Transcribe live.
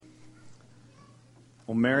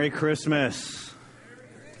Well, Merry Christmas.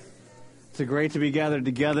 It's great to be gathered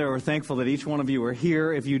together. We're thankful that each one of you are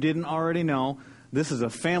here. If you didn't already know, this is a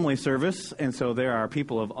family service, and so there are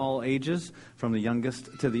people of all ages, from the youngest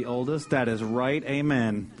to the oldest. That is right.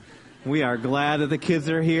 Amen. We are glad that the kids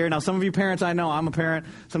are here. Now, some of you parents, I know, I'm a parent.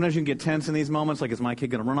 Sometimes you can get tense in these moments. Like, is my kid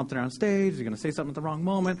going to run up there on stage? Is he going to say something at the wrong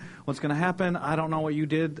moment? What's going to happen? I don't know what you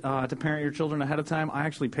did to parent your children ahead of time. I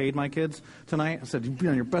actually paid my kids tonight. I said, be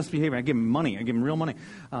on your best behavior. I give them money. I give them real money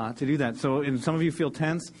to do that. So, and some of you feel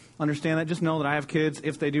tense. Understand that. Just know that I have kids.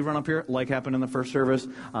 If they do run up here, like happened in the first service,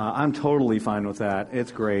 I'm totally fine with that.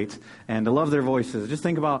 It's great. And to love their voices. Just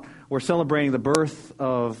think about, we're celebrating the birth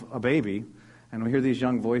of a baby. And we hear these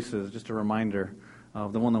young voices, just a reminder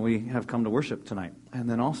of the one that we have come to worship tonight. And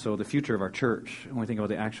then also the future of our church. And we think about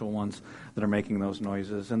the actual ones that are making those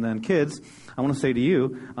noises. And then kids, I want to say to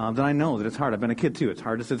you that I know that it's hard. I've been a kid too. It's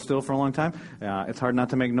hard to sit still for a long time. It's hard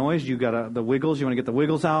not to make noise. You got the wiggles. You want to get the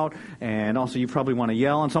wiggles out. And also you probably want to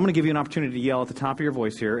yell. And so I'm going to give you an opportunity to yell at the top of your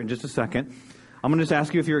voice here in just a second. I'm going to just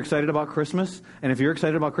ask you if you're excited about Christmas. And if you're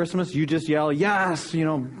excited about Christmas, you just yell, yes,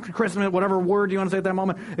 Christmas, whatever word you want to say at that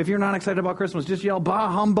moment. If you're not excited about Christmas, just yell, bah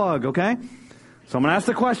humbug, okay? So I'm going to ask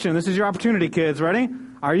the question. This is your opportunity, kids. Ready?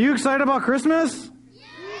 Are you excited about Christmas? Yeah.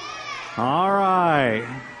 All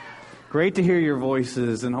right. Great to hear your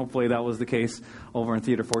voices, and hopefully that was the case over in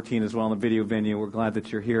Theater 14 as well in the video venue. We're glad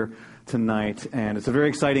that you're here tonight, and it's a very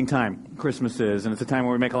exciting time, Christmas is, and it's a time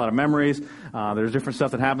where we make a lot of memories. There's different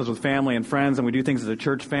stuff that happens with family and friends, and we do things as a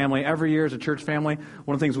church family. Every year as a church family,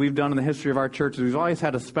 one of the things we've done in the history of our church is we've always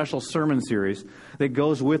had a special sermon series that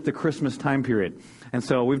goes with the Christmas time period. And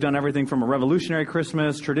so we've done everything from a revolutionary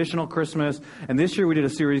Christmas, traditional Christmas, and this year we did a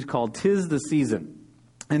series called 'Tis the Season.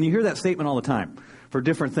 And you hear that statement all the time for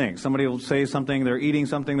different things. Somebody will say something, they're eating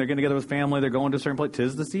something, they're getting together with family, they're going to a certain place.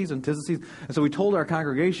 'Tis the season, 'tis the season. And so we told our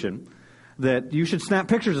congregation that you should snap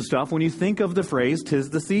pictures of stuff when you think of the phrase, 'tis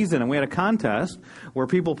the season. And we had a contest where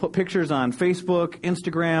people put pictures on Facebook,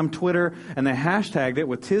 Instagram, Twitter, and they hashtagged it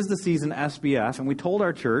with 'tis the season SBF. And we told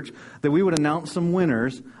our church that we would announce some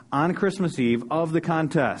winners on Christmas Eve of the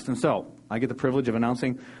contest. And so I get the privilege of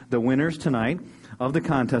announcing the winners tonight of the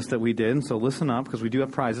contest that we did. And so listen up, because we do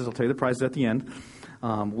have prizes. I'll tell you the prizes at the end.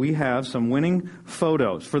 We have some winning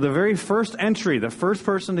photos. For the very first entry, the first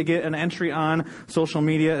person to get an entry on social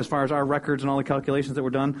media, as far as our records and all the calculations that were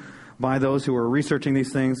done by those who were researching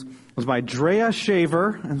these things, was by Drea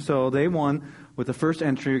Shaver. And so they won with the first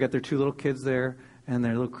entry. We got their two little kids there and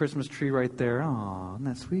their little Christmas tree right there. Aw, isn't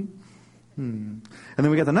that sweet? And then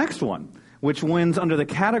we got the next one, which wins under the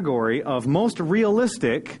category of most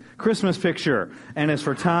realistic Christmas picture. And it's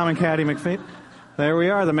for Tom and Kathy McFadden. There we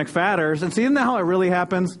are, the McFadders. And see, isn't that how it really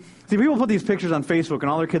happens? See, people put these pictures on Facebook and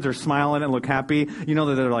all their kids are smiling and look happy. You know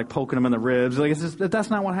that they're like poking them in the ribs. Like, it's just, that's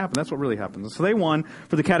not what happened. That's what really happens. So they won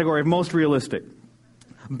for the category of most realistic.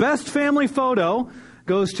 Best family photo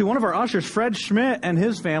goes to one of our ushers, Fred Schmidt, and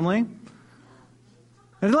his family.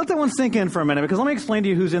 And let that one sink in for a minute, because let me explain to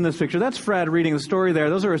you who's in this picture. That's Fred reading the story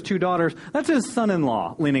there. Those are his two daughters. That's his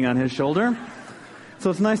son-in-law leaning on his shoulder.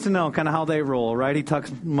 So it's nice to know kind of how they roll, right? He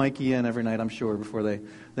tucks Mikey in every night, I'm sure, before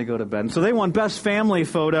they go to bed. And so they won Best Family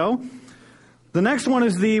Photo. The next one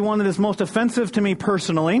is the one that is most offensive to me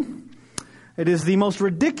personally. It is the most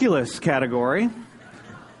ridiculous category.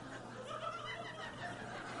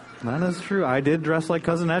 That is true. I did dress like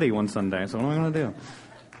Cousin Eddie one Sunday, so what am I going to do?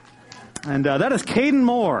 And that is Caden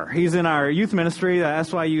Moore. He's in our youth ministry, the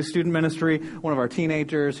SYU student ministry, one of our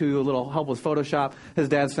teenagers who a little help with Photoshop. His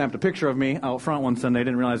dad snapped a picture of me out front one Sunday.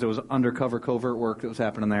 Didn't realize it was undercover covert work that was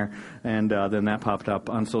happening there. And then that popped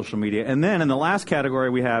up on social media. And then in the last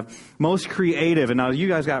category, we have most creative. And now you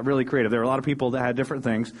guys got really creative. There were a lot of people that had different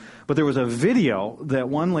things. But there was a video that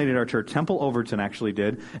one lady at our church, Temple Overton, actually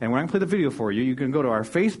did. And we're going to play the video for you. You can go to our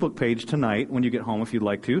Facebook page tonight when you get home if you'd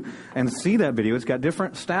like to and see that video. It's got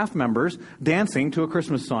different staff members dancing to a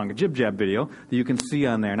Christmas song, a Jib Jab video that you can see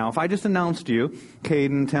on there. Now, if I just announced you,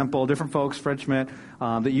 Caden, Temple, different folks, Fred Schmidt,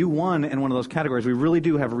 that you won in one of those categories, we really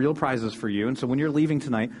do have real prizes for you. And so when you're leaving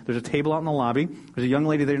tonight, there's a table out in the lobby. There's a young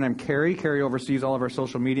lady there named Carrie. Carrie oversees all of our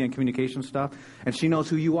social media and communication stuff. And she knows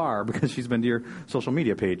who you are because she's been to your social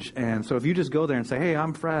media page. And so if you just go there and say, hey,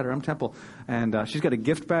 I'm Fred or I'm Temple, and she's got a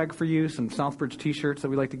gift bag for you, some Southbridge t-shirts that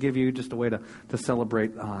we like to give you, just a way to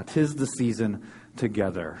celebrate 'tis the season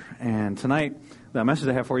together. And tonight, the message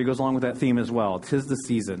I have for you goes along with that theme as well. 'Tis the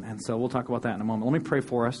season. And so we'll talk about that in a moment. Let me pray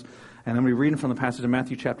for us. And then we're reading from the passage in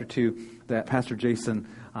Matthew chapter 2 that Pastor Jason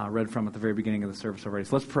read from at the very beginning of the service already.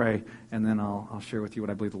 So let's pray, and then I'll share with you what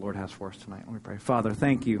I believe the Lord has for us tonight. Let me pray. Father,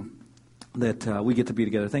 thank you that we get to be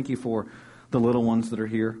together. Thank you for the little ones that are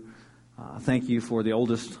here. Thank you for the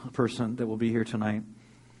oldest person that will be here tonight.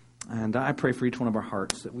 And I pray for each one of our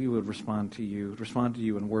hearts that we would respond to you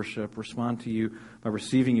in worship, respond to you by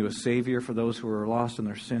receiving you as Savior for those who are lost in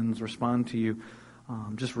their sins, respond to you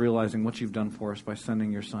just realizing what you've done for us by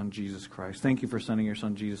sending your Son, Jesus Christ. Thank you for sending your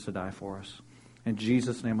Son, Jesus, to die for us. In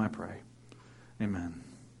Jesus' name I pray. Amen.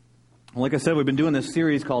 Well, like I said, we've been doing this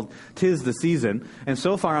series called 'Tis the Season. And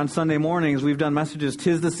so far on Sunday mornings, we've done messages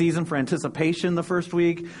 'Tis the Season for anticipation the first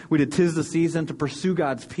week. We did 'Tis the Season to pursue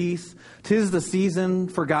God's peace. 'Tis the season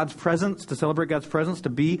for God's presence, to celebrate God's presence, to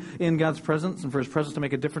be in God's presence, and for His presence to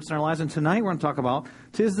make a difference in our lives. And tonight we're going to talk about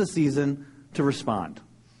 'Tis the season to respond.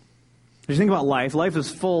 As you think about life, life is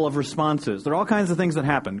full of responses. There are all kinds of things that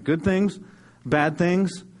happen. Good things, bad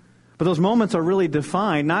things. But those moments are really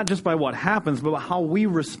defined not just by what happens, but by how we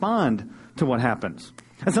respond to what happens.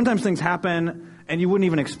 And sometimes things happen and you wouldn't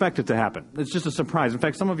even expect it to happen. It's just a surprise. In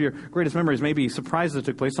fact, some of your greatest memories may be surprises that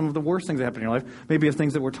took place. Some of the worst things that happened in your life may be of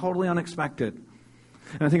things that were totally unexpected.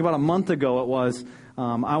 And I think about a month ago it was,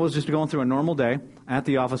 I was just going through a normal day at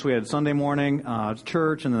the office. We had Sunday morning,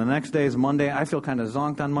 church, and then the next day is Monday. I feel kind of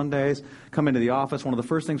zonked on Mondays. Come into the office. One of the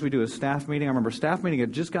first things we do is staff meeting. I remember staff meeting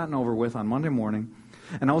had just gotten over with on Monday morning.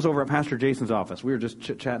 And I was over at Pastor Jason's office. We were just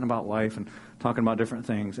chit-chatting about life and talking about different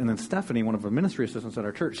things. And then Stephanie, one of the ministry assistants at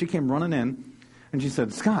our church, she came running in, and she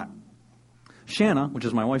said, "Scott, Shanna," which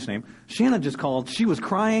is my wife's name, "Shanna just called. She was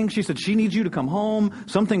crying. She said she needs you to come home.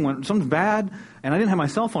 Something's bad." And I didn't have my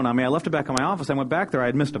cell phone on me. I left it back in my office. I went back there. I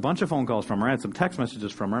had missed a bunch of phone calls from her. I had some text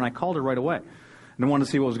messages from her, and I called her right away. And I wanted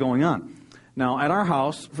to see what was going on. Now, at our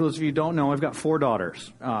house, for those of you who don't know, I've got 4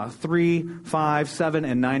 daughters, 3, 5, 7,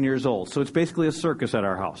 and 9 years old. So it's basically a circus at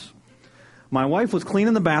our house. My wife was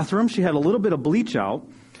cleaning the bathroom. She had a little bit of bleach out,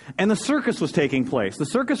 and the circus was taking place. The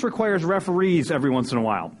circus requires referees every once in a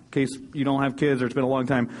while, in case you don't have kids or it's been a long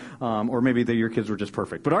time, or maybe your kids were just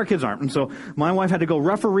perfect. But our kids aren't. And so my wife had to go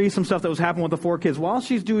referee some stuff that was happening with the 4 kids. While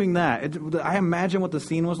she's doing that, I imagine what the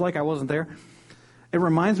scene was like. I wasn't there. It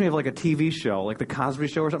reminds me of like a TV show, like the Cosby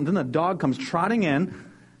Show or something. Then the dog comes trotting in,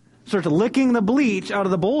 starts licking the bleach out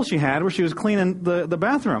of the bowl she had where she was cleaning the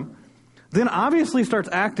bathroom. Then obviously starts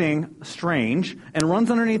acting strange and runs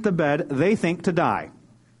underneath the bed, they think to die.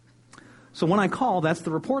 So when I call, that's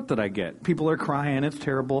the report that I get. People are crying, it's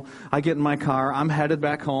terrible. I get in my car, I'm headed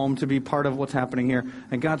back home to be part of what's happening here.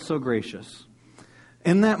 And God's so gracious.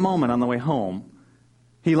 In that moment on the way home,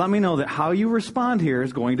 He let me know that how you respond here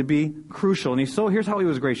is going to be crucial. And here's how He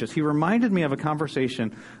was gracious. He reminded me of a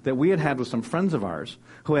conversation that we had with some friends of ours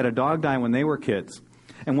who had a dog die when they were kids.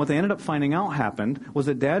 And what they ended up finding out happened was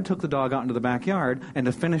that Dad took the dog out into the backyard, and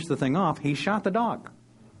to finish the thing off, he shot the dog.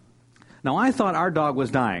 Now, I thought our dog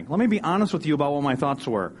was dying. Let me be honest with you about what my thoughts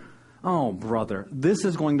were. Oh, brother, this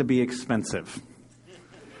is going to be expensive.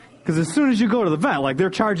 Because as soon as you go to the vet, like,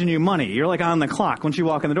 they're charging you money. You're, like, on the clock once you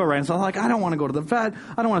walk in the door, right? And so I'm like, I don't want to go to the vet.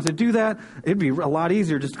 I don't want to do that. It'd be a lot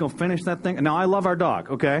easier just to go finish that thing. Now, I love our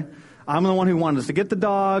dog, okay? I'm the one who wanted us to get the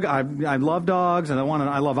dog. I love dogs, and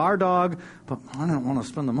I love our dog, but I don't want to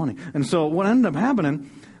spend the money. And so what ended up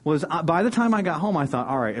happening was by the time I got home, I thought,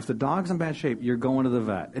 all right, if the dog's in bad shape, you're going to the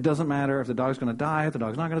vet. It doesn't matter if the dog's going to die, if the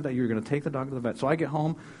dog's not going to die, you're going to take the dog to the vet. So I get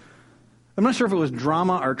home. I'm not sure if it was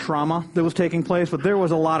drama or trauma that was taking place, but there was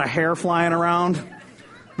a lot of hair flying around.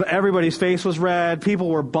 But everybody's face was red. People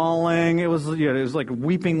were bawling. It was like a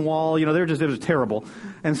weeping wall. It was terrible.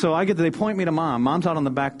 And so they point me to Mom. Mom's out on the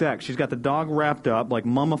back deck. She's got the dog wrapped up, like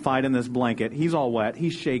mummified in this blanket. He's all wet.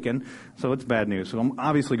 He's shaking. So it's bad news. So I'm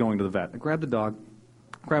obviously going to the vet. I grabbed the dog,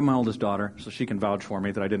 grabbed my oldest daughter so she can vouch for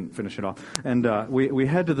me that I didn't finish it off. And we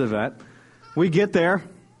head to the vet. We get there.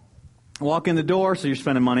 Walk in the door, so you're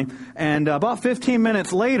spending money. And about 15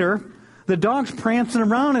 minutes later, the dog's prancing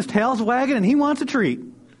around, his tail's wagging, and he wants a treat.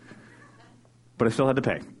 But I still had to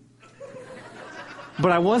pay.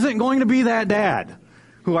 But I wasn't going to be that dad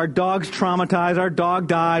who our dog's traumatized, our dog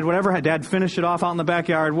died, whatever. Dad finished it off out in the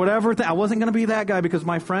backyard, whatever. I wasn't going to be that guy because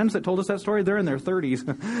my friends that told us that story, they're in their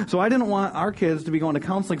 30s. So I didn't want our kids to be going to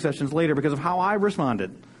counseling sessions later because of how I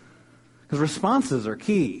responded. Because responses are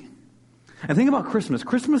key. And think about Christmas.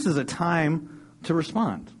 Christmas is a time to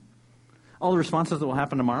respond. All the responses that will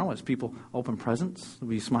happen tomorrow as people open presents, there'll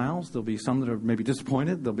be smiles, there'll be some that are maybe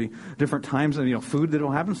disappointed, there'll be different times, food that will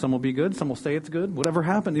happen. Some will be good, some will say it's good. Whatever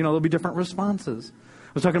happened, there'll be different responses.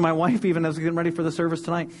 I was talking to my wife even as I was getting ready for the service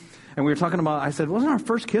tonight, and we were talking about, I said, wasn't our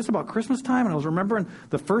first kiss about Christmas time? And I was remembering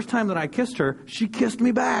the first time that I kissed her, she kissed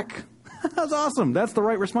me back. That was awesome. That's the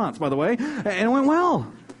right response, by the way. And it went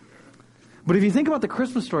well. But if you think about the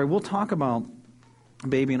Christmas story, we'll talk about a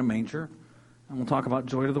baby in a manger, and we'll talk about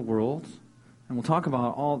joy to the world, and we'll talk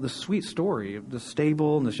about all the sweet story of the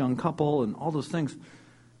stable and this young couple and all those things.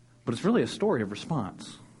 But it's really a story of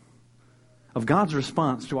response. of God's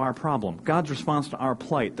response to our problem, God's response to our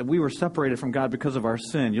plight, that we were separated from God because of our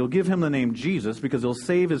sin. You'll give him the name Jesus because he'll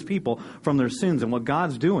save his people from their sins. And what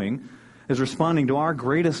God's doing is responding to our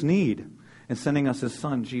greatest need and sending us his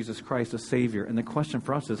Son, Jesus Christ, as Savior. And the question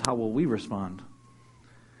for us is, how will we respond?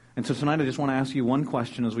 And so tonight I just want to ask you one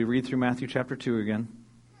question as we read through Matthew chapter 2 again.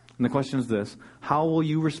 And the question is this: how will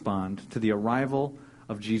you respond to the arrival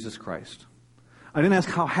of Jesus Christ? I didn't ask,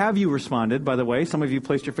 how have you responded, by the way. Some of you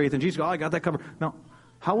placed your faith in Jesus. Oh, I got that covered. No.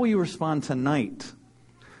 How will you respond tonight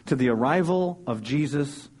to the arrival of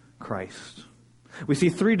Jesus Christ? We see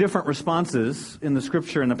three different responses in the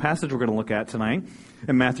scripture in the passage we're going to look at tonight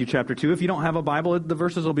in Matthew chapter 2. If you don't have a Bible, the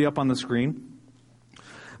verses will be up on the screen.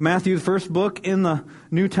 Matthew, the first book in the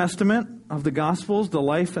New Testament of the Gospels, the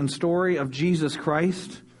life and story of Jesus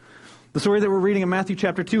Christ. The story that we're reading in Matthew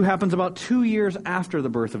chapter 2 happens about 2 years after the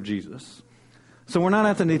birth of Jesus. So we're not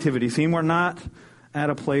at the nativity scene. We're not at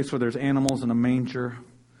a place where there's animals in a manger.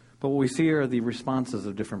 But what we see are the responses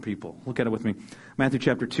of different people. Look at it with me. Matthew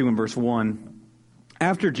chapter 2 and verse 1.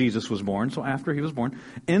 After Jesus was born, so after he was born,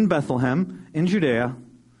 in Bethlehem, in Judea,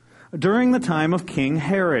 during the time of King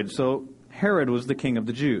Herod. So Herod was the king of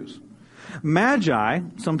the Jews. Magi,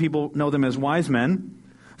 some people know them as wise men,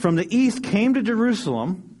 from the east came to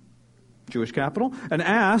Jerusalem, Jewish capital, and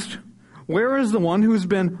asked, where is the one who's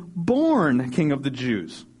been born King of the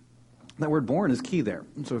Jews? That word born is key there.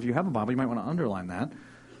 And so if you have a Bible, you might want to underline that.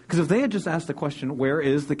 Because if they had just asked the question, where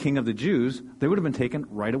is the King of the Jews? They would have been taken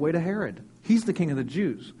right away to Herod. He's the King of the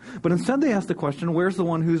Jews. But instead they asked the question, where's the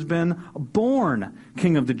one who's been born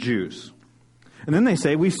King of the Jews? And then they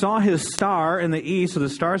say, we saw his star in the east, so the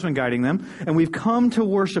star's been guiding them, and we've come to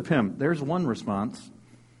worship him. There's one response.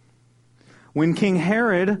 When King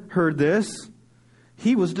Herod heard this,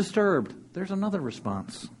 he was disturbed. There's another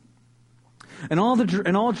response. And all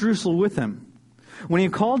Jerusalem with him. When he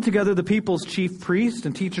called together the people's chief priests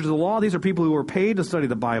and teachers of the law, these are people who were paid to study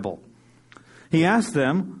the Bible, he asked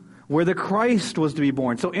them where the Christ was to be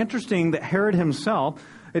born. So interesting that Herod himself,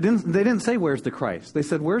 they didn't say, where's the Christ? They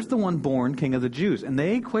said, where's the one born King of the Jews? And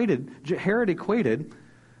Herod equated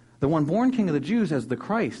the one born King of the Jews as the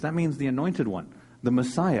Christ. That means the anointed one, the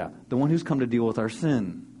Messiah, the one who's come to deal with our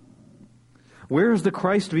sin. Where is the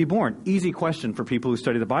Christ to be born? Easy question for people who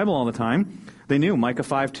study the Bible all the time. They knew Micah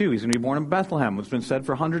 5:2. He's going to be born in Bethlehem. It's been said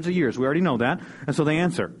for hundreds of years. We already know that. And so they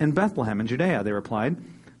answer, in Bethlehem, in Judea, they replied,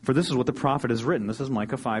 for this is what the prophet has written. This is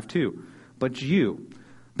Micah 5:2. But you,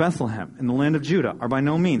 Bethlehem, in the land of Judah, are by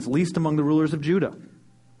no means least among the rulers of Judah.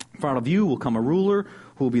 For out of you will come a ruler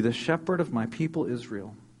who will be the shepherd of my people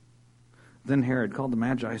Israel. Then Herod called the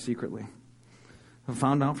Magi secretly and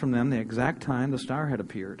found out from them the exact time the star had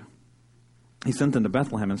appeared. He sent them to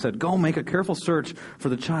Bethlehem and said, go make a careful search for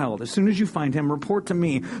the child. As soon as you find him, report to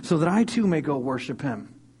me so that I too may go worship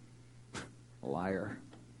him. Liar.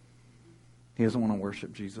 He doesn't want to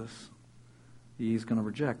worship Jesus. He's going to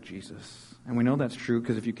reject Jesus. And we know that's true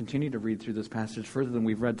because if you continue to read through this passage further than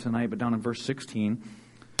we've read tonight, but down in verse 16,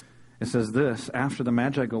 it says this, after the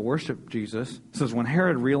Magi go worship Jesus, it says, when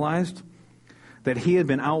Herod realized that he had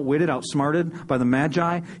been outwitted, outsmarted by the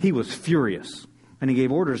Magi, he was furious. And he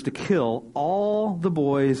gave orders to kill all the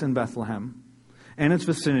boys in Bethlehem and its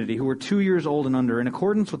vicinity who were 2 years old and under, in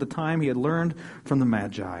accordance with the time he had learned from the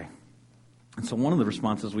Magi. And so one of the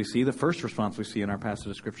responses we see, the first response we see in our passage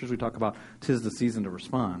of Scriptures, we talk about 'tis the season to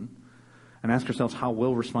respond, and ask ourselves how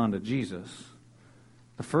we'll respond to Jesus.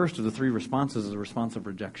 The first of the three responses is a response of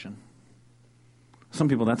rejection. Some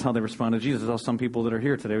people, that's how they respond to Jesus. That's how some people that are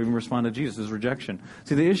here today even respond to Jesus, is rejection.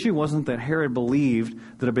 See, the issue wasn't that Herod believed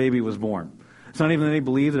that a baby was born. It's not even that he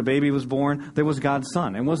believed that a baby was born that was God's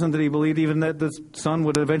son. It wasn't that he believed even that the son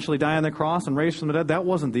would eventually die on the cross and raise from the dead. That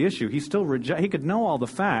wasn't the issue. He still he could know all the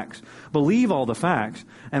facts, believe all the facts,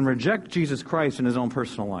 and reject Jesus Christ in his own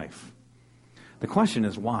personal life. The question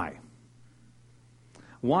is why?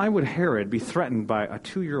 Why would Herod be threatened by a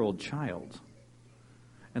 2-year-old child?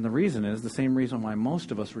 And the reason is the same reason why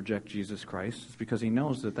most of us reject Jesus Christ. It's because he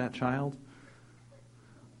knows that that child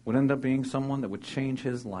would end up being someone that would change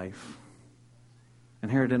his life. And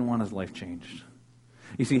Herod didn't want his life changed.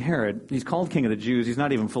 You see, Herod, he's called King of the Jews. He's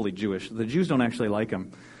not even fully Jewish. The Jews don't actually like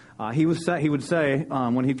him. He would say,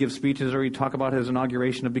 when he'd give speeches or he'd talk about his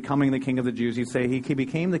inauguration of becoming the King of the Jews, he'd say he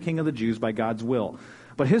became the King of the Jews by God's will.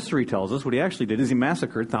 But history tells us what he actually did is he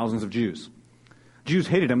massacred thousands of Jews. Jews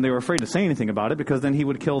hated him. They were afraid to say anything about it because then he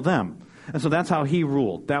would kill them. And so that's how he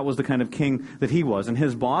ruled. That was the kind of king that he was. And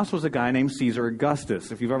his boss was a guy named Caesar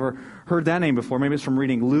Augustus. If you've ever heard that name before, maybe it's from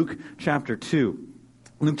reading Luke chapter 2.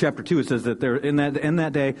 Luke chapter 2, it says that in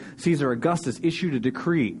that day, Caesar Augustus issued a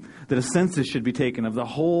decree that a census should be taken of the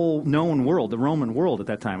whole known world, the Roman world at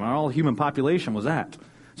that time. And all human population was that.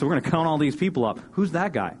 So we're going to count all these people up. Who's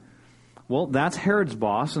that guy? Well, that's Herod's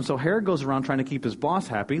boss. And so Herod goes around trying to keep his boss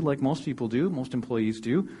happy, like most people do, most employees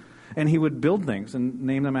do. And he would build things and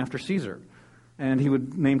name them after Caesar. And he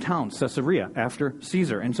would name towns, Caesarea, after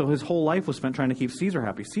Caesar. And so his whole life was spent trying to keep Caesar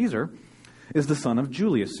happy. Caesar is the son of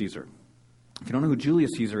Julius Caesar. If you don't know who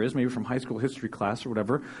Julius Caesar is, maybe from high school history class or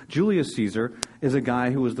whatever, Julius Caesar is a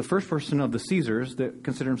guy who was the first person of the Caesars that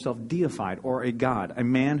considered himself deified or a god, a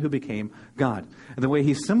man who became God. And the way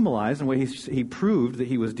he symbolized and the way he proved that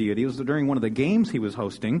he was deity was that during one of the games he was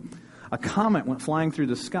hosting, a comet went flying through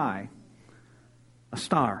the sky, a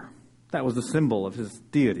star. That was the symbol of his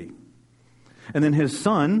deity. And then his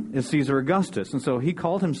son is Caesar Augustus, and so he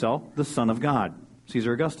called himself the Son of God.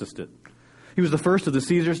 Caesar Augustus did. He was the first of the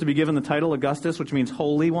Caesars to be given the title Augustus, which means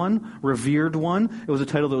holy one, revered one. It was a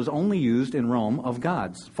title that was only used in Rome of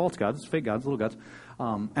gods, false gods, fake gods, little gods,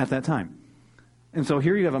 at that time. And so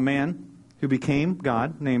here you have a man who became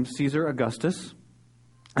God named Caesar Augustus.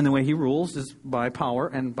 And the way he rules is by power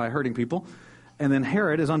and by hurting people. And then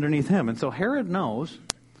Herod is underneath him. And so Herod knows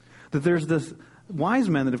that there's this wise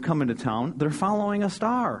men that have come into town. They're following a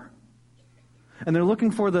star. And they're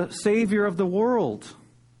looking for the Savior of the world,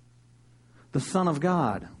 the Son of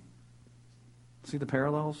God. See the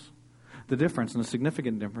parallels? The difference, and the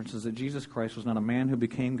significant difference, is that Jesus Christ was not a man who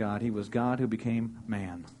became God. He was God who became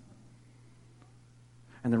man.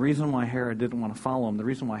 And the reason why Herod didn't want to follow him, the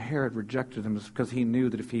reason why Herod rejected him, is because he knew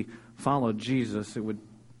that if he followed Jesus, it would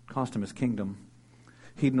cost him his kingdom.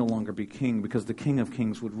 He'd no longer be king, because the King of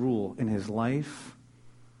Kings would rule in his life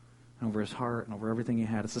and over his heart and over everything he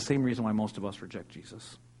had. It's the same reason why most of us reject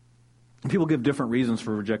Jesus. People give different reasons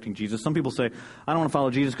for rejecting Jesus. Some people say, I don't want to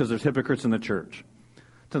follow Jesus because there's hypocrites in the church.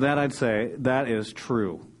 To that I'd say, that is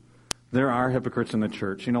true. There are hypocrites in the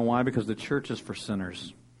church. You know why? Because the church is for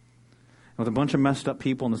sinners. And with a bunch of messed up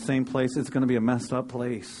people in the same place, it's going to be a messed up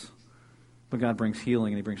place. But God brings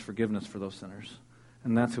healing and He brings forgiveness for those sinners.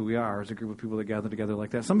 And that's who we are, as a group of people that gather together like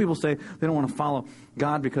that. Some people say they don't want to follow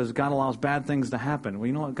God because God allows bad things to happen. Well,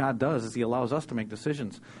 you know what God does is He allows us to make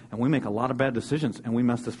decisions. And we make a lot of bad decisions, and we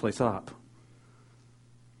mess this place up.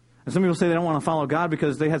 And some people say they don't want to follow God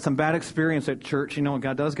because they had some bad experience at church. You know what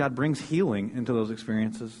God does? God brings healing into those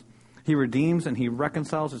experiences. He redeems and He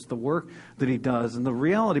reconciles. It's the work that He does. And the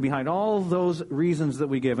reality behind all those reasons that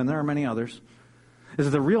we give, and there are many others, is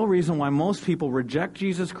that the real reason why most people reject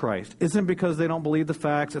Jesus Christ isn't because they don't believe the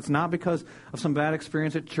facts. It's not because of some bad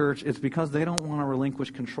experience at church. It's because they don't want to relinquish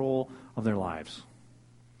control of their lives.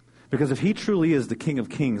 Because if He truly is the King of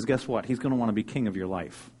Kings, guess what? He's going to want to be king of your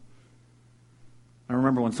life. I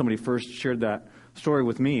remember when somebody first shared that story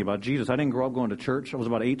with me about Jesus. I didn't grow up going to church. I was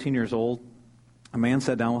about 18 years old. A man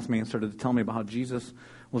sat down with me and started to tell me about how Jesus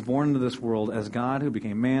was born into this world as God who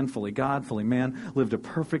became man, fully God, fully man, lived a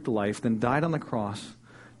perfect life, then died on the cross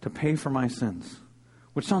to pay for my sins.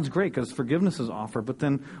 Which sounds great because forgiveness is offered, but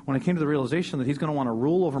then when I came to the realization that He's going to want to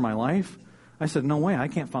rule over my life, I said, no way, I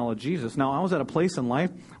can't follow Jesus. Now, I was at a place in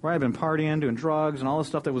life where I had been partying, doing drugs, and all the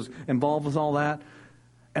stuff that was involved with all that.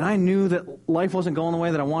 And I knew that life wasn't going the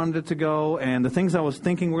way that I wanted it to go, and the things I was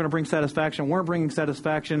thinking were going to bring satisfaction weren't bringing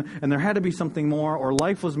satisfaction, and there had to be something more, or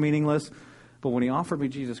life was meaningless. But when He offered me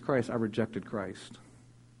Jesus Christ, I rejected Christ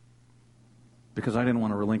because I didn't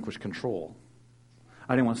want to relinquish control.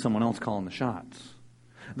 I didn't want someone else calling the shots.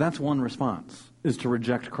 That's one response, is to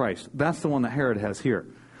reject Christ. That's the one that Herod has here.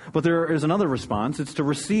 But there is another response. It's to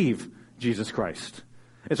receive Jesus Christ.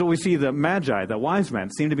 It's what we see the Magi, the wise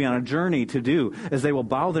men, seem to be on a journey to do as they will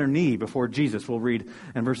bow their knee before Jesus. We'll read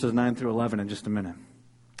in verses 9 through 11 in just a minute.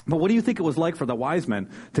 But what do you think it was like for the wise men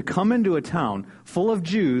to come into a town full of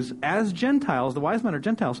Jews as Gentiles, the wise men are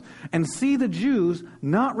Gentiles, and see the Jews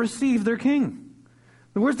not receive their king?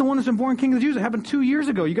 Where's the one that's been born king of the Jews? It happened 2 years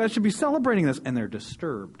ago. You guys should be celebrating this. And they're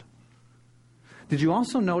disturbed. Did you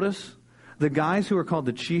also notice the guys who are called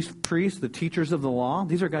the chief priests, the teachers of the law?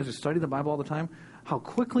 These are guys who study the Bible all the time. How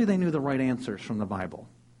quickly they knew the right answers from the Bible.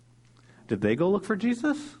 Did they go look for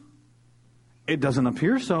Jesus? It doesn't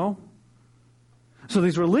appear so. So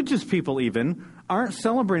these religious people even aren't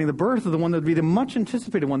celebrating the birth of the one that would be the much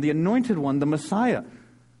anticipated one, the anointed one, the Messiah.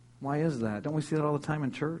 Why is that? Don't we see that all the time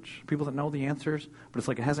in church? People that know the answers, but it's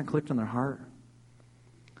like it hasn't clicked in their heart.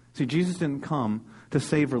 See, Jesus didn't come to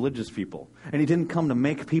save religious people, and He didn't come to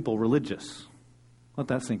make people religious. Let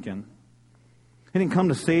that sink in. He didn't come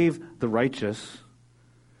to save the righteous,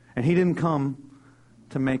 and He didn't come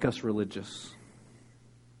to make us religious.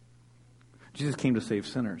 Jesus came to save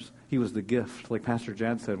sinners. He was the gift, like Pastor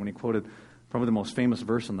Jad said when he quoted Probably the most famous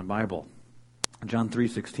verse in the Bible, John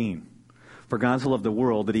 3:16. For God so loved the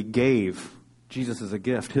world that he gave Jesus as a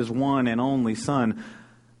gift, his one and only Son.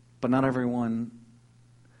 But not everyone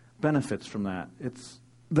benefits from that. It's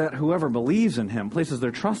that whoever believes in him, places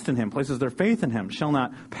their trust in him, places their faith in him, shall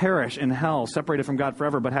not perish in hell, separated from God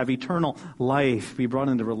forever, but have eternal life, be brought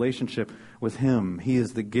into relationship with him. He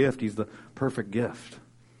is the gift. He's the perfect gift.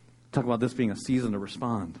 Talk about this being a season to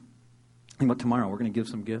respond. Think about tomorrow. We're going to give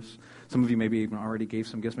some gifts. Some of you maybe even already gave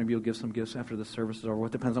some gifts. Maybe you'll give some gifts after the service is over.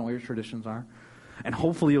 It depends on what your traditions are. And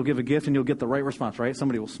hopefully you'll give a gift and you'll get the right response, right?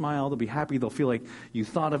 Somebody will smile. They'll be happy. They'll feel like you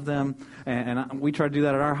thought of them. We try to do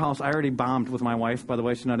that at our house. I already bombed with my wife. By the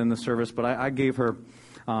way, she's not in the service, but I gave her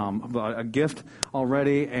a gift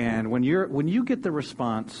already. And when you get the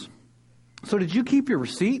response, so did you keep your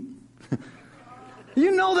receipt?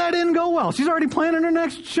 You know that didn't go well. She's already planning her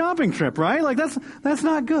next shopping trip, right? Like that's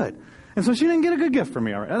not good. And so she didn't get a good gift from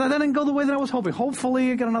me. All right? That didn't go the way that I was hoping.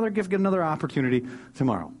 Hopefully, get another gift, get another opportunity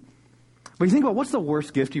tomorrow. But you think about what's the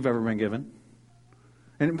worst gift you've ever been given?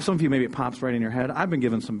 And some of you, maybe it pops right in your head. I've been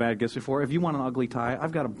given some bad gifts before. If you want an ugly tie,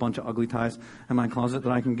 I've got a bunch of ugly ties in my closet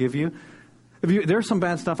that I can give you. There's some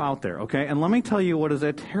bad stuff out there, okay? And let me tell you what is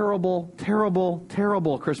a terrible, terrible,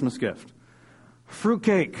 terrible Christmas gift.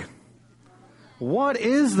 Fruitcake. What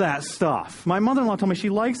is that stuff? My mother-in-law told me she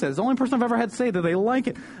likes it. It's the only person I've ever had say that they like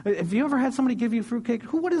it. Have you ever had somebody give you fruitcake?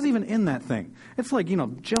 What is even in that thing? It's like,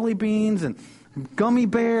 jelly beans and gummy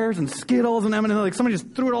bears and Skittles and M&M's. Like somebody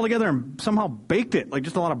just threw it all together and somehow baked it. Like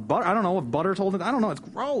just a lot of butter. I don't know if butter's holding it. I don't know. It's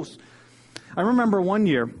gross. I remember one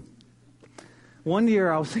year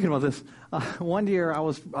I was thinking about this. One year I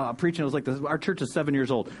was preaching. It was like our church is 7 years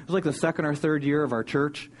old. It was like the second or third year of our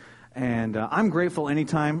church. And I'm grateful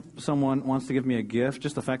anytime someone wants to give me a gift.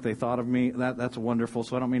 Just the fact they thought of me, that's wonderful.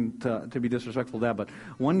 So I don't mean to be disrespectful to that. But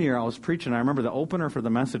one year I was preaching. I remember the opener for the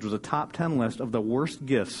message was a top 10 list of the worst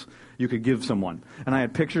gifts you could give someone. And I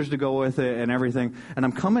had pictures to go with it and everything. And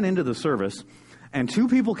I'm coming into the service, and two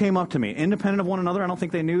people came up to me, independent of one another. I don't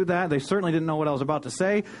think they knew that. They certainly didn't know what I was about to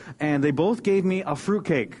say. And they both gave me a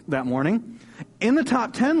fruitcake that morning. In the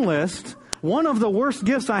top 10 list, one of the worst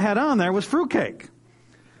gifts I had on there was fruitcake.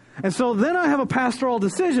 And so then I have a pastoral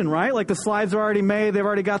decision, right? Like the slides are already made. They've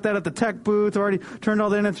already got that at the tech booth. They've already turned all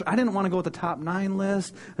that in. I didn't want to go with the top 9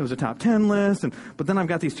 list. It was a top 10 list. But then I've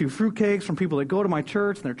got these 2 fruitcakes from people that go to my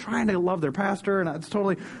church, and they're trying to love their pastor, and it's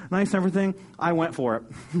totally nice and everything. I went for it.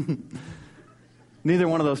 Neither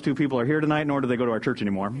one of those 2 people are here tonight, nor do they go to our church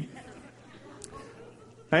anymore.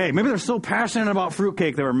 Hey, maybe they're so passionate about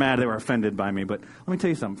fruitcake they were mad, they were offended by me. But let me tell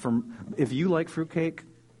you something. If you like fruitcake,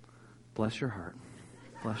 bless your heart.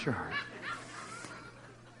 Bless your heart.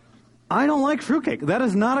 I don't like fruitcake. That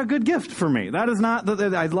is not a good gift for me. That is not.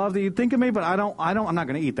 I'd love that you think of me, but I'm not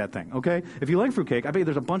going to eat that thing. Okay? If you like fruitcake, I bet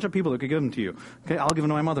there's a bunch of people that could give them to you. Okay? I'll give them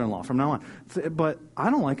to my mother-in-law from now on. But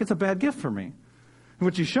I don't like it. It's a bad gift for me. And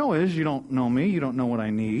what you show is you don't know me. You don't know what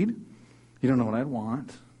I need. You don't know what I'd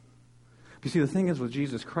want. But you see, the thing is with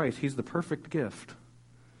Jesus Christ, he's the perfect gift.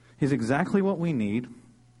 He's exactly what we need.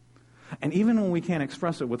 And even when we can't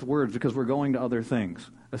express it with words because we're going to other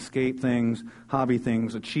things, escape things, hobby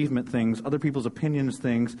things, achievement things, other people's opinions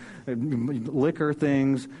things, liquor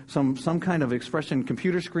things, some kind of expression,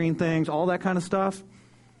 computer screen things, all that kind of stuff,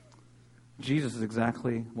 Jesus is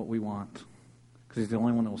exactly what we want because he's the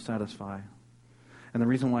only one that will satisfy. And the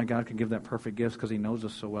reason why God can give that perfect gift is because he knows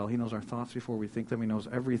us so well. He knows our thoughts before we think them. He knows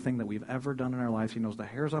everything that we've ever done in our lives. He knows the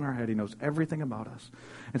hairs on our head. He knows everything about us.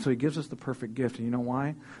 And so he gives us the perfect gift. And you know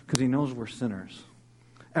why? Because he knows we're sinners.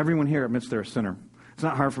 Everyone here admits they're a sinner. It's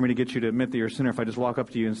not hard for me to get you to admit that you're a sinner if I just walk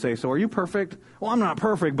up to you and say, so are you perfect? Well, I'm not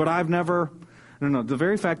perfect, but I've never... No. The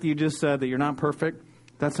very fact that you just said that you're not perfect,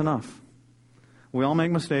 that's enough. We all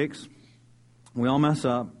make mistakes. We all mess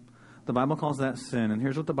up. The Bible calls that sin. And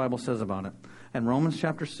here's what the Bible says about it. In Romans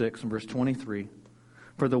chapter 6 and verse 23,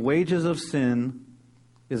 for the wages of sin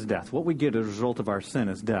is death. What we get as a result of our sin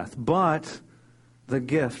is death. But the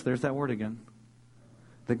gift, there's that word again.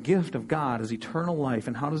 The gift of God is eternal life.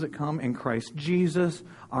 And how does it come? In Christ Jesus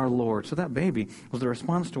our Lord. So that baby was the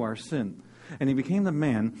response to our sin. And he became the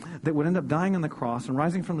man that would end up dying on the cross and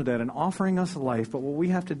rising from the dead and offering us life. But what we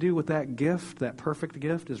have to do with that gift, that perfect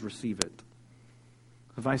gift, is receive it.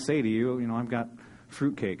 If I say to you, I've got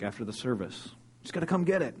fruitcake after the service, just got to come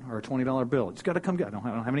get it, or a $20 bill. Just got to come get it. I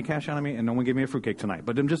don't have any cash on me, and no one gave me a fruitcake tonight.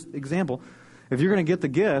 But just example, if you're going to get the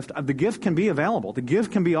gift can be available. The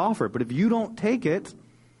gift can be offered. But if you don't take it,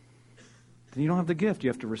 then you don't have the gift. You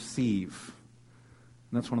have to receive.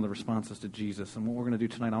 And that's one of the responses to Jesus. And what we're going to do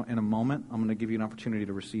tonight, in a moment, I'm going to give you an opportunity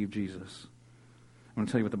to receive Jesus. I'm going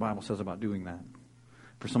to tell you what the Bible says about doing that.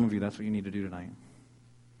 For some of you, that's what you need to do tonight.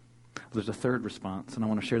 But there's a third response, and I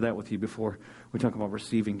want to share that with you before we talk about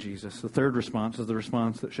receiving Jesus. The third response is the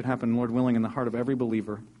response that should happen, Lord willing, in the heart of every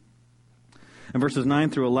believer. In verses 9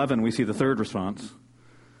 through 11, we see the third response.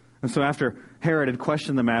 And so after Herod had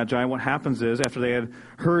questioned the Magi, what happens is, after they had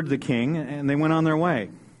heard the king, and they went on their way.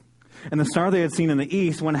 And the star they had seen in the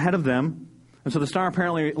east went ahead of them. And so the star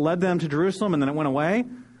apparently led them to Jerusalem, and then it went away.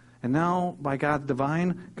 And now, by God's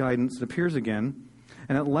divine guidance, it appears again.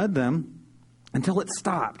 And it led them until it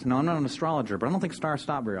stopped. Now, I'm not an astrologer, but I don't think stars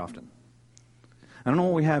stop very often. I don't know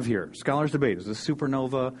what we have here. Scholars debate. Is this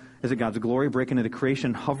supernova? Is it God's glory breaking into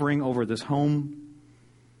creation, hovering over this home?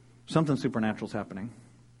 Something supernatural is happening.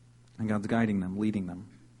 And God's guiding them, leading them.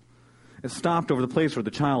 It stopped over the place where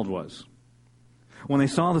the child was. When they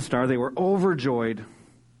saw the star, they were overjoyed.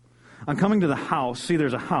 On coming to the house, see,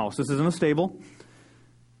 there's a house. This isn't a stable.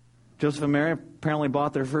 Joseph and Mary apparently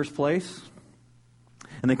bought their first place.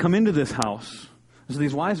 And they come into this house. So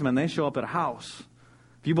these wise men, they show up at a house.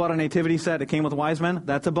 If you bought a nativity set that came with wise men,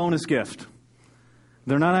 that's a bonus gift.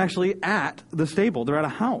 They're not actually at the stable. They're at a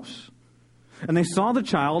house. And they saw the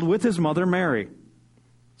child with his mother Mary.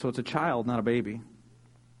 So it's a child, not a baby.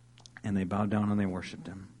 And they bowed down and they worshipped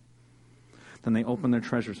him. Then they opened their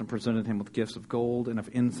treasures and presented him with gifts of gold and of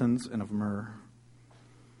incense and of myrrh.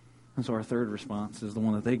 And so our third response is the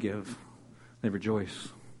one that they give. They rejoice.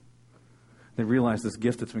 They realize this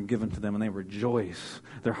gift that's been given to them, and they rejoice.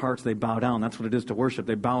 Their hearts, they bow down. That's what it is to worship.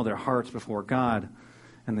 They bow their hearts before God,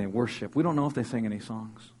 and they worship. We don't know if they sang any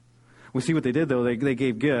songs. We see what they did, though. They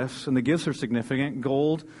gave gifts, and the gifts are significant.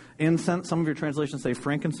 Gold, incense, some of your translations say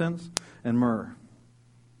frankincense, and myrrh.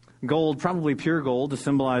 Gold, probably pure gold, to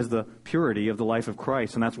symbolize the purity of the life of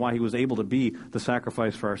Christ, and that's why he was able to be the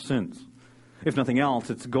sacrifice for our sins. If nothing else,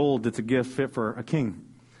 it's gold that's a gift fit for a king,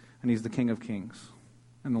 and he's the King of Kings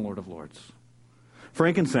and the Lord of Lords.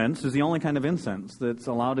 Frankincense is the only kind of incense that's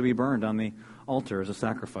allowed to be burned on the altar as a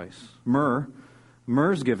sacrifice.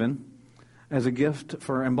 Myrrh's given as a gift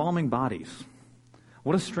for embalming bodies.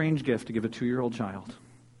 What a strange gift to give a 2-year-old child.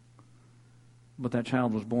 But that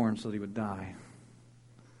child was born so that he would die.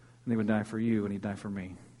 And he would die for you, and he'd die for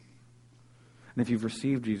me. And if you've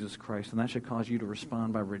received Jesus Christ, then that should cause you to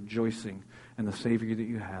respond by rejoicing in the Savior that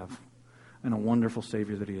you have, and a wonderful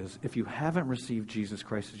Savior that he is. If you haven't received Jesus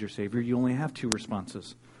Christ as your Savior, you only have 2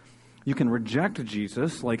 responses. You can reject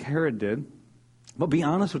Jesus like Herod did, but be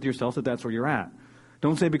honest with yourself that that's where you're at.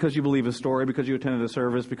 Don't say because you believe a story, because you attended a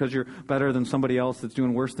service, because you're better than somebody else that's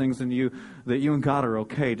doing worse things than you, that you and God are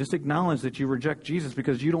okay. Just acknowledge that you reject Jesus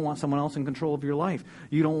because you don't want someone else in control of your life.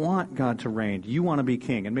 You don't want God to reign. You want to be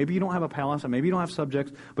king. And maybe you don't have a palace, and maybe you don't have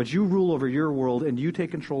subjects, but you rule over your world, and you take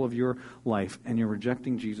control of your life, and you're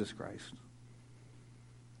rejecting Jesus Christ.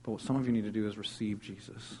 But what some of you need to do is receive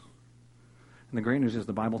Jesus. And the great news is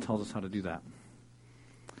the Bible tells us how to do that.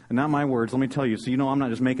 And not my words, let me tell you, so you know I'm not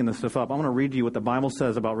just making this stuff up. I'm going to read to you what the Bible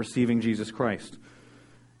says about receiving Jesus Christ.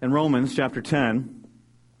 In Romans chapter 10,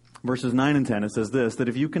 verses 9 and 10, it says this, that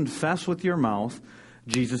if you confess with your mouth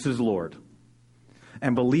Jesus is Lord,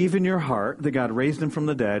 and believe in your heart that God raised him from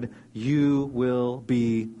the dead, you will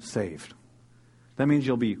be saved. That means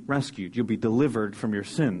you'll be rescued. You'll be delivered from your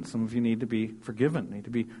sins. Some of you need to be forgiven, need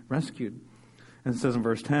to be rescued. And it says in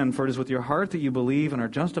verse 10, for it is with your heart that you believe and are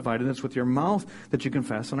justified, and it's with your mouth that you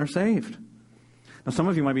confess and are saved. Now, some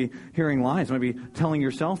of you might be hearing lies, might be telling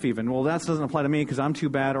yourself even, well, that doesn't apply to me because I'm too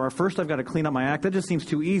bad, or first I've got to clean up my act. That just seems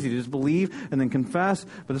too easy to just believe and then confess.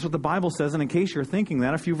 But that's what the Bible says, and in case you're thinking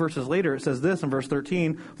that, a few verses later, it says this in verse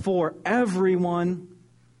 13, for everyone,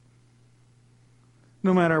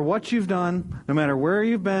 no matter what you've done, no matter where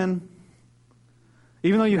you've been,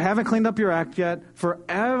 even though you haven't cleaned up your act yet, for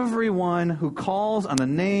everyone who calls on the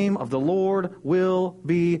name of the Lord will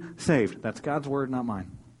be saved. That's God's word, not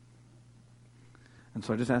mine. And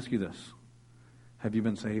so I just ask you this. Have you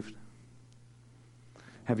been saved?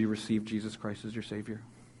 Have you received Jesus Christ as your Savior?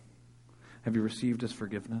 Have you received his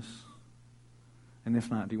forgiveness? And if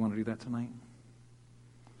not, do you want to do that tonight?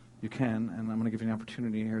 You can, and I'm going to give you an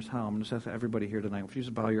opportunity. Here's how. I'm going to just ask everybody here tonight. If you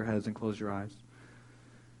just bow your heads and close your eyes.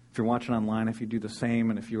 If you're watching online, if you do the same,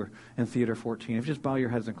 and if you're in Theater 14, if you just bow your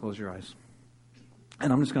heads and close your eyes.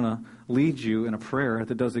 And I'm just going to lead you in a prayer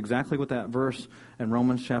that does exactly what that verse in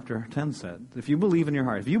Romans chapter 10 said. If you believe in your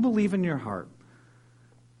heart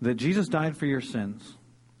that Jesus died for your sins,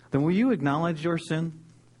 then will you acknowledge your sin?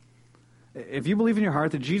 If you believe in your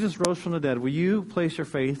heart that Jesus rose from the dead, will you place your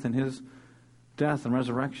faith in his death and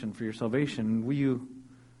resurrection for your salvation? Will you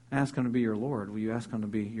ask him to be your Lord? Will you ask him to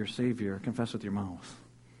be your Savior? Confess with your mouth.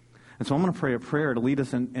 And so I'm going to pray a prayer to lead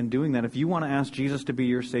us in doing that. If you want to ask Jesus to be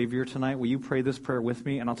your Savior tonight, will you pray this prayer with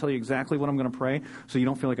me? And I'll tell you exactly what I'm going to pray so you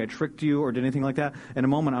don't feel like I tricked you or did anything like that. In a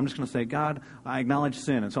moment, I'm just going to say, God, I acknowledge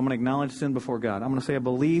sin. And so I'm going to acknowledge sin before God. I'm going to say, I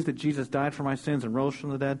believe that Jesus died for my sins and rose from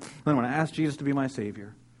the dead. Then I'm going to ask Jesus to be my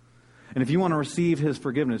Savior. And if you want to receive His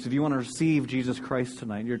forgiveness, if you want to receive Jesus Christ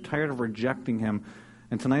tonight, you're tired of rejecting Him,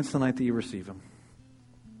 and tonight's the night that you receive Him,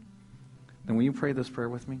 then will you pray this prayer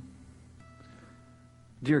with me?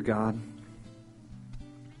 Dear God,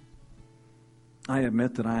 I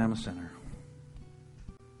admit that I am a sinner.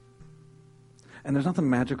 And there's nothing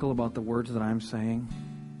magical about the words that I'm saying.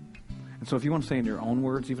 And so if you want to say in your own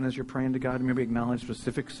words, even as you're praying to God, maybe acknowledge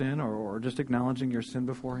specific sin or just acknowledging your sin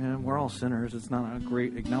before Him. We're all sinners. It's not a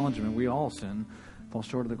great acknowledgement. We all sin, fall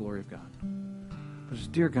short of the glory of God. But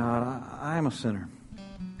just, dear God, I am a sinner.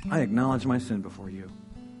 I acknowledge my sin before you.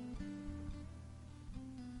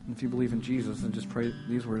 And if you believe in Jesus, then just pray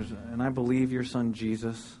these words. And I believe your Son,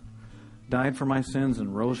 Jesus, died for my sins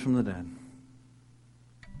and rose from the dead.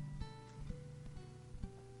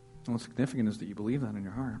 And what's significant is that you believe that in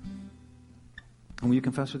your heart. And will you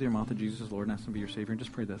confess with your mouth that Jesus is Lord and ask Him to be your Savior? And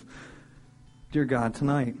just pray this. Dear God,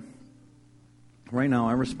 tonight, right now,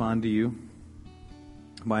 I respond to you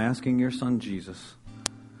by asking your Son, Jesus,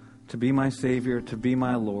 to be my Savior, to be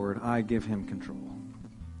my Lord. I give Him control.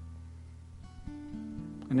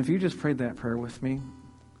 And if you just prayed that prayer with me,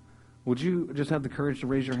 would you just have the courage to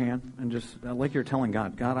raise your hand and just, like you're telling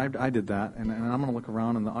God, God, I did that, and I'm going to look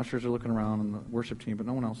around, and the ushers are looking around, and the worship team, but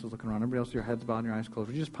no one else is looking around. Everybody else, your head's bowed and your eyes closed.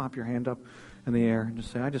 Would you just pop your hand up in the air and just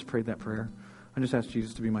say, I just prayed that prayer. I just asked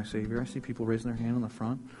Jesus to be my Savior. I see people raising their hand in the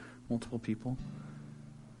front, multiple people.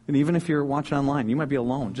 And even if you're watching online, you might be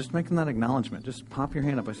alone. Just making that acknowledgement. Just pop your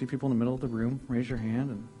hand up. I see people in the middle of the room. Raise your hand,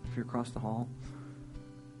 and if you're across the hall.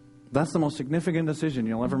 That's the most significant decision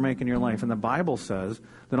you'll ever make in your life. And the Bible says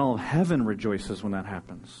that all of heaven rejoices when that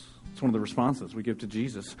happens. It's one of the responses we give to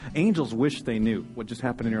Jesus. Angels wish they knew what just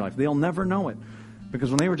happened in your life. They'll never know it. Because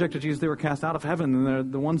when they rejected Jesus, they were cast out of heaven.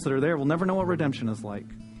 And the ones that are there will never know what redemption is like.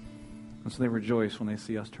 And so they rejoice when they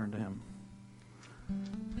see us turn to Him.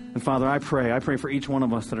 And Father, I pray for each one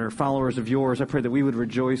of us that are followers of yours. I pray that we would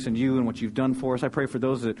rejoice in you and what you've done for us. I pray for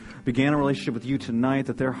those that began a relationship with you tonight,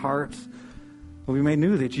 that their hearts will be made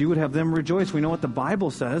new, that you would have them rejoice. We know what the Bible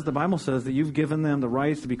says. The Bible says that you've given them the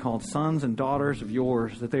rights to be called sons and daughters of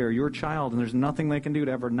yours, that they are your child, and there's nothing they can do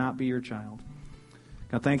to ever not be your child.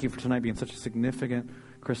 God, thank you for tonight being such a significant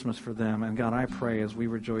Christmas for them. And God, I pray as we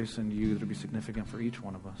rejoice in you, that it be significant for each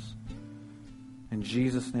one of us. In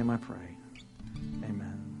Jesus' name I pray.